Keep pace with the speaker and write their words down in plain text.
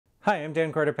Hi, I'm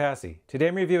Dan Cortopassi. Today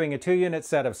I'm reviewing a 2-unit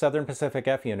set of Southern Pacific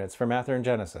F units from Athearn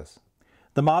Genesis.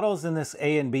 The models in this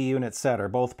A and B unit set are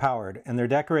both powered, and they're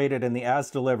decorated in the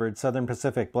as-delivered Southern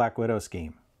Pacific Black Widow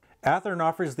scheme. Athearn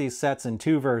offers these sets in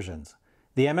two versions.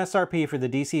 The MSRP for the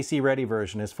DCC-ready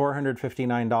version is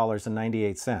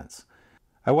 $459.98.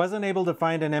 I wasn't able to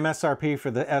find an MSRP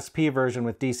for the SP version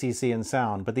with DCC and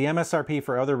sound, but the MSRP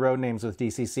for other road names with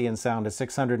DCC and sound is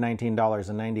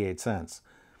 $619.98.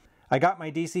 I got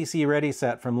my DCC Ready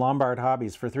set from Lombard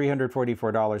Hobbies for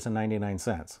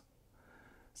 $344.99.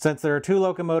 Since there are two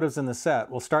locomotives in the set,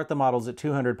 we'll start the models at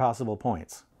 200 possible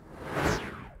points.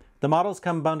 The models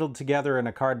come bundled together in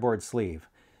a cardboard sleeve.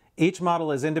 Each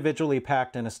model is individually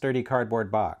packed in a sturdy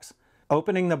cardboard box.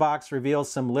 Opening the box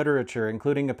reveals some literature,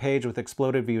 including a page with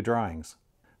exploded view drawings.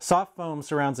 Soft foam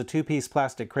surrounds a two-piece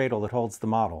plastic cradle that holds the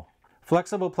model.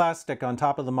 Flexible plastic on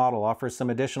top of the model offers some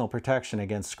additional protection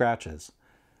against scratches.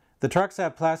 The trucks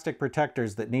have plastic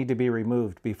protectors that need to be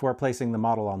removed before placing the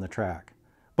model on the track.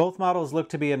 Both models look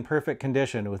to be in perfect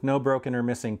condition with no broken or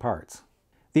missing parts.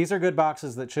 These are good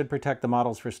boxes that should protect the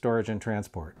models for storage and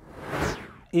transport.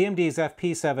 EMD's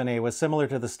FP7A was similar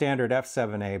to the standard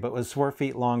F7A but was 4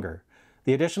 feet longer.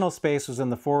 The additional space was in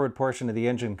the forward portion of the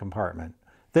engine compartment.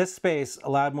 This space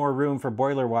allowed more room for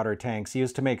boiler water tanks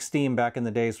used to make steam back in the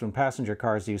days when passenger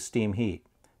cars used steam heat.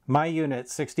 My unit,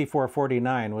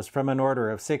 6449, was from an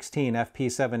order of 16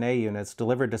 FP7A units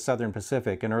delivered to Southern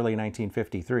Pacific in early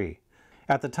 1953.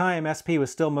 At the time, SP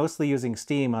was still mostly using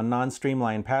steam on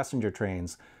non-streamlined passenger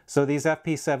trains, so these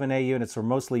FP7A units were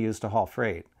mostly used to haul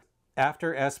freight.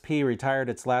 After SP retired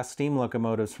its last steam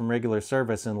locomotives from regular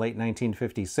service in late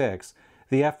 1956,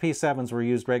 the FP7s were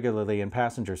used regularly in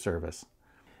passenger service.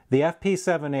 The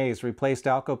FP7As replaced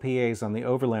Alco PAs on the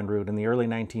overland route in the early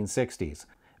 1960s.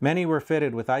 Many were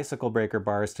fitted with icicle breaker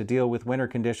bars to deal with winter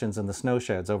conditions in the snow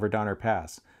sheds over Donner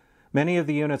Pass. Many of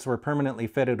the units were permanently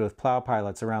fitted with plow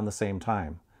pilots around the same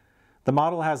time. The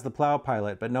model has the plow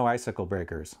pilot but no icicle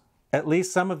breakers. At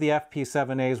least some of the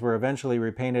FP7As were eventually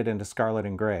repainted into scarlet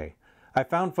and gray. I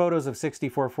found photos of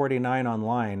 6449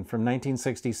 online from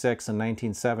 1966 and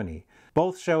 1970.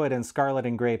 Both show it in scarlet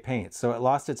and gray paint, so it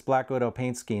lost its Black Widow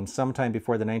paint scheme sometime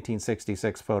before the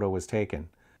 1966 photo was taken.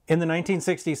 In the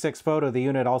 1966 photo, the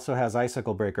unit also has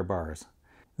icicle breaker bars.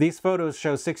 These photos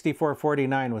show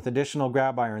 6449 with additional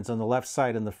grab irons on the left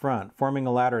side and the front, forming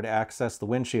a ladder to access the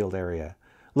windshield area.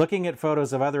 Looking at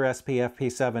photos of other SP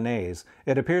FP7As,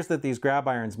 it appears that these grab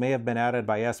irons may have been added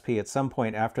by SP at some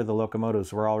point after the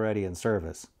locomotives were already in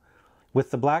service.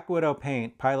 With the Black Widow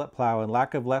paint, pilot plow, and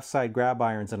lack of left side grab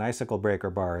irons and icicle breaker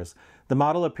bars, the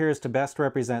model appears to best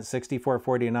represent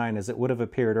 6449 as it would have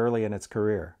appeared early in its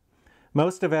career.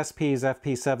 Most of SP's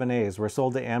FP7As were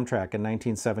sold to Amtrak in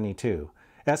 1972.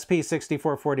 SP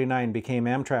 6449 became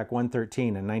Amtrak 113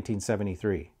 in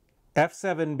 1973.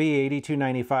 F7B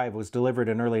 8295 was delivered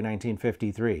in early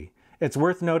 1953. It's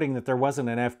worth noting that there wasn't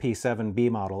an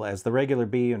FP7B model, as the regular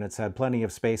B units had plenty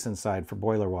of space inside for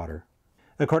boiler water.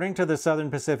 According to the Southern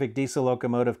Pacific Diesel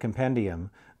Locomotive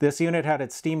Compendium, this unit had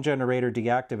its steam generator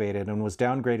deactivated and was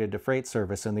downgraded to freight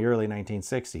service in the early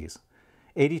 1960s.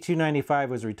 8295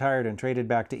 was retired and traded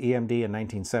back to EMD in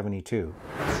 1972.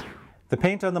 The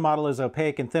paint on the model is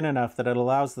opaque and thin enough that it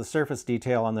allows the surface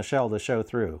detail on the shell to show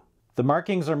through. The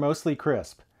markings are mostly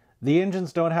crisp. The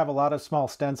engines don't have a lot of small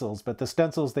stencils, but the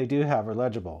stencils they do have are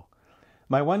legible.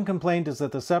 My one complaint is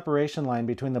that the separation line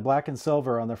between the black and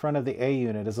silver on the front of the A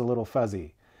unit is a little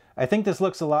fuzzy. I think this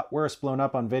looks a lot worse blown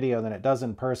up on video than it does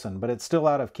in person, but it's still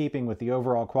out of keeping with the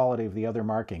overall quality of the other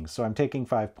markings, so I'm taking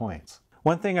 5 points.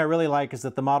 One thing I really like is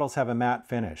that the models have a matte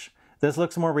finish. This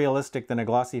looks more realistic than a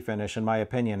glossy finish in my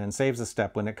opinion and saves a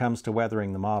step when it comes to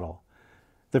weathering the model.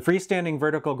 The freestanding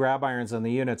vertical grab irons on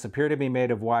the units appear to be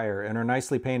made of wire and are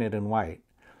nicely painted in white.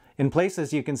 In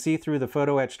places you can see through the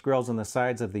photo-etched grills on the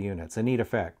sides of the units, a neat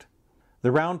effect.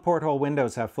 The round porthole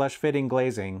windows have flush-fitting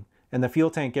glazing and the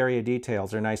fuel tank area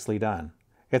details are nicely done.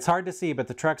 It's hard to see, but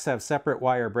the trucks have separate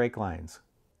wire brake lines.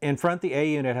 In front, the A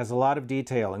unit has a lot of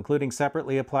detail, including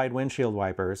separately applied windshield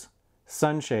wipers,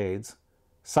 sunshades,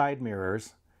 side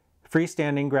mirrors,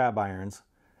 freestanding grab irons,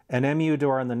 an MU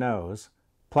door on the nose,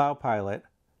 plow pilot,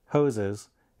 hoses,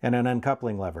 and an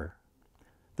uncoupling lever.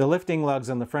 The lifting lugs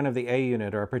on the front of the A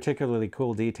unit are a particularly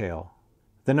cool detail.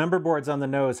 The number boards on the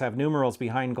nose have numerals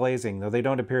behind glazing, though they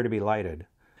don't appear to be lighted.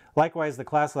 Likewise, the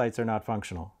class lights are not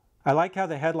functional. I like how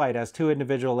the headlight has two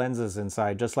individual lenses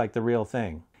inside, just like the real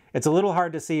thing. It's a little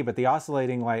hard to see, but the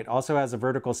oscillating light also has a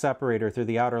vertical separator through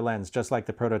the outer lens, just like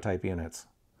the prototype units.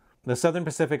 The Southern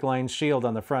Pacific Line's shield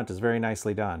on the front is very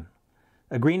nicely done.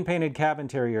 A green painted cab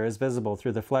interior is visible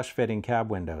through the flush-fitting cab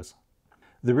windows.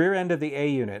 The rear end of the A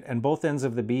unit and both ends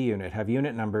of the B unit have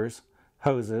unit numbers,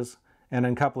 hoses, and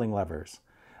uncoupling levers.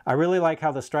 I really like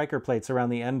how the striker plates around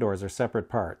the end doors are separate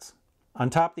parts. On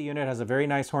top, the unit has a very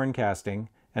nice horn casting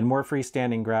and more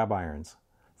freestanding grab irons.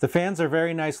 The fans are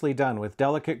very nicely done with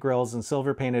delicate grills and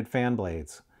silver painted fan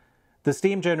blades. The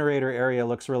steam generator area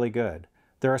looks really good.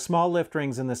 There are small lift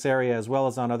rings in this area as well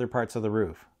as on other parts of the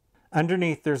roof.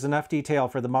 Underneath, there's enough detail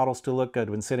for the models to look good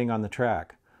when sitting on the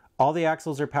track. All the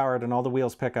axles are powered and all the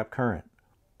wheels pick up current.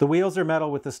 The wheels are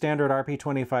metal with the standard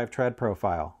RP25 tread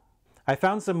profile. I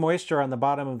found some moisture on the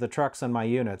bottom of the trucks on my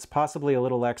units, possibly a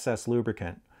little excess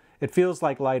lubricant. It feels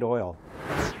like light oil.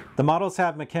 The models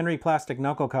have McHenry plastic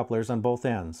knuckle couplers on both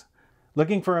ends.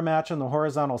 Looking for a match on the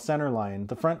horizontal center line,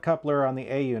 the front coupler on the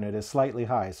A unit is slightly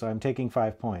high, so I'm taking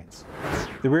 5 points.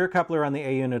 The rear coupler on the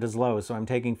A unit is low, so I'm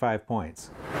taking 5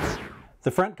 points.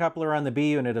 The front coupler on the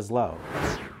B unit is low.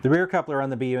 The rear coupler on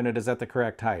the B unit is at the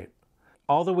correct height.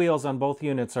 All the wheels on both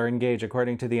units are in gauge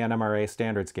according to the NMRA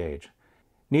standards gauge.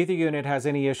 Neither unit has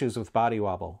any issues with body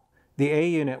wobble. The A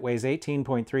unit weighs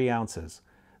 18.3 ounces.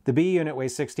 The B unit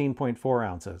weighs 16.4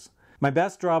 ounces. My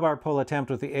best drawbar pull attempt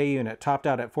with the A unit topped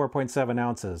out at 4.7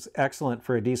 ounces, excellent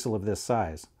for a diesel of this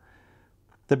size.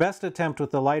 The best attempt with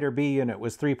the lighter B unit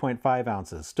was 3.5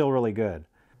 ounces, still really good.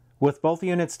 With both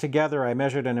units together, I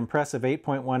measured an impressive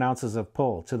 8.1 ounces of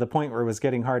pull, to the point where it was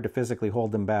getting hard to physically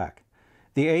hold them back.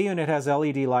 The A unit has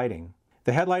LED lighting.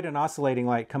 The headlight and oscillating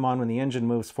light come on when the engine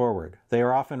moves forward. They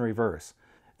are off in reverse.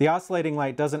 The oscillating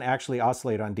light doesn't actually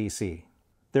oscillate on DC.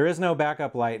 There is no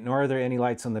backup light, nor are there any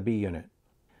lights on the B unit.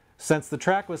 Since the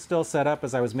track was still set up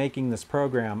as I was making this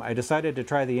program, I decided to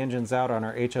try the engines out on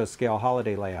our HO scale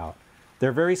holiday layout.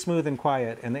 They're very smooth and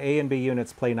quiet, and the A and B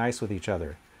units play nice with each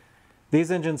other. These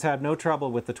engines had no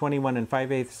trouble with the 21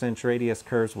 5/8 inch radius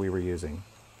curves we were using.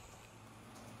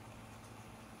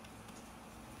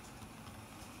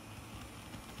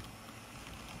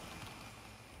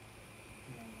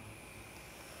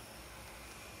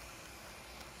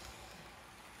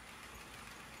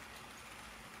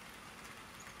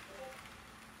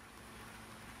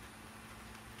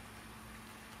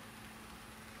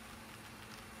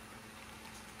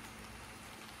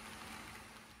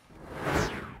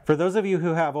 For those of you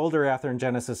who have older Athearn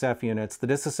Genesis F units, the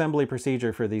disassembly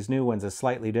procedure for these new ones is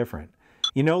slightly different.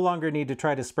 You no longer need to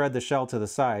try to spread the shell to the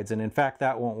sides, and in fact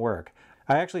that won't work.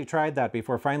 I actually tried that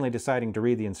before finally deciding to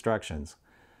read the instructions.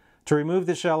 To remove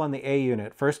the shell on the A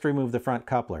unit, first remove the front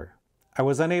coupler. I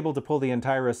was unable to pull the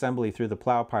entire assembly through the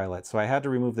plow pilot, so I had to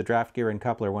remove the draft gear and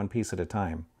coupler one piece at a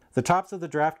time. The tops of the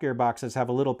draft gear boxes have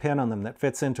a little pin on them that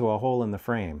fits into a hole in the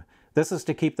frame. This is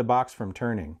to keep the box from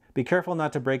turning. Be careful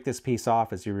not to break this piece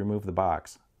off as you remove the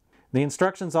box. The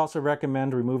instructions also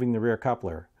recommend removing the rear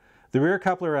coupler. The rear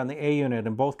coupler on the A unit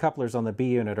and both couplers on the B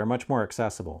unit are much more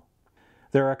accessible.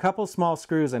 There are a couple small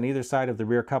screws on either side of the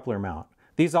rear coupler mount.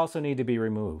 These also need to be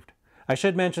removed. I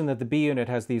should mention that the B unit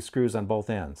has these screws on both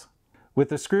ends. With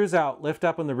the screws out, lift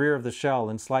up on the rear of the shell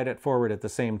and slide it forward at the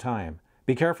same time.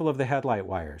 Be careful of the headlight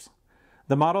wires.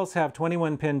 The models have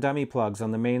 21-pin dummy plugs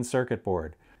on the main circuit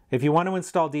board. If you want to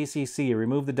install DCC,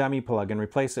 remove the dummy plug and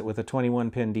replace it with a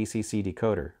 21-pin DCC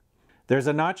decoder. There's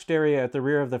a notched area at the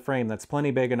rear of the frame that's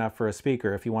plenty big enough for a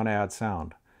speaker if you want to add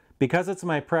sound. Because it's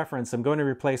my preference, I'm going to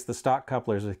replace the stock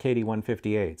couplers with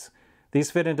KD158s. These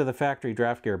fit into the factory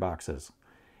draft gear boxes.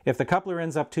 If the coupler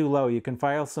ends up too low, you can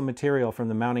file some material from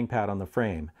the mounting pad on the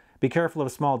frame. Be careful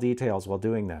of small details while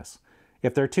doing this.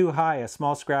 If they're too high, a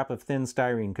small scrap of thin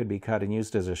styrene could be cut and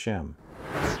used as a shim.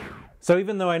 So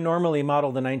even though I normally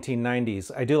model the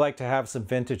 1990s, I do like to have some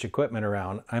vintage equipment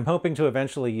around. I'm hoping to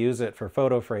eventually use it for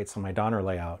photo freights on my Donner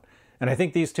layout, and I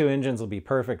think these two engines will be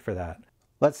perfect for that.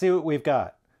 Let's see what we've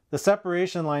got. The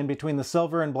separation line between the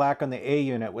silver and black on the A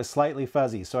unit was slightly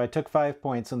fuzzy, so I took 5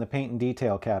 points in the paint and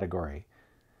detail category.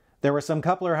 There were some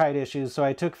coupler height issues, so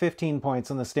I took 15 points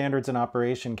in the standards and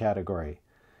operation category.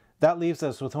 That leaves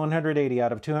us with 180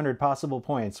 out of 200 possible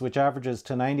points, which averages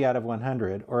to 90 out of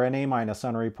 100, or an A- on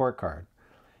a report card.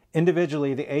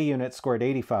 Individually, the A unit scored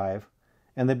 85,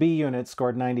 and the B unit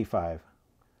scored 95.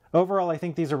 Overall, I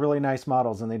think these are really nice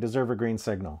models, and they deserve a green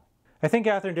signal. I think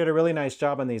Athearn did a really nice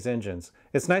job on these engines.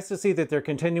 It's nice to see that they're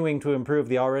continuing to improve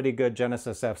the already good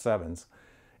Genesis F7s.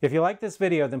 If you like this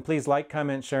video, then please like,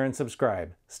 comment, share, and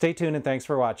subscribe. Stay tuned, and thanks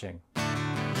for watching.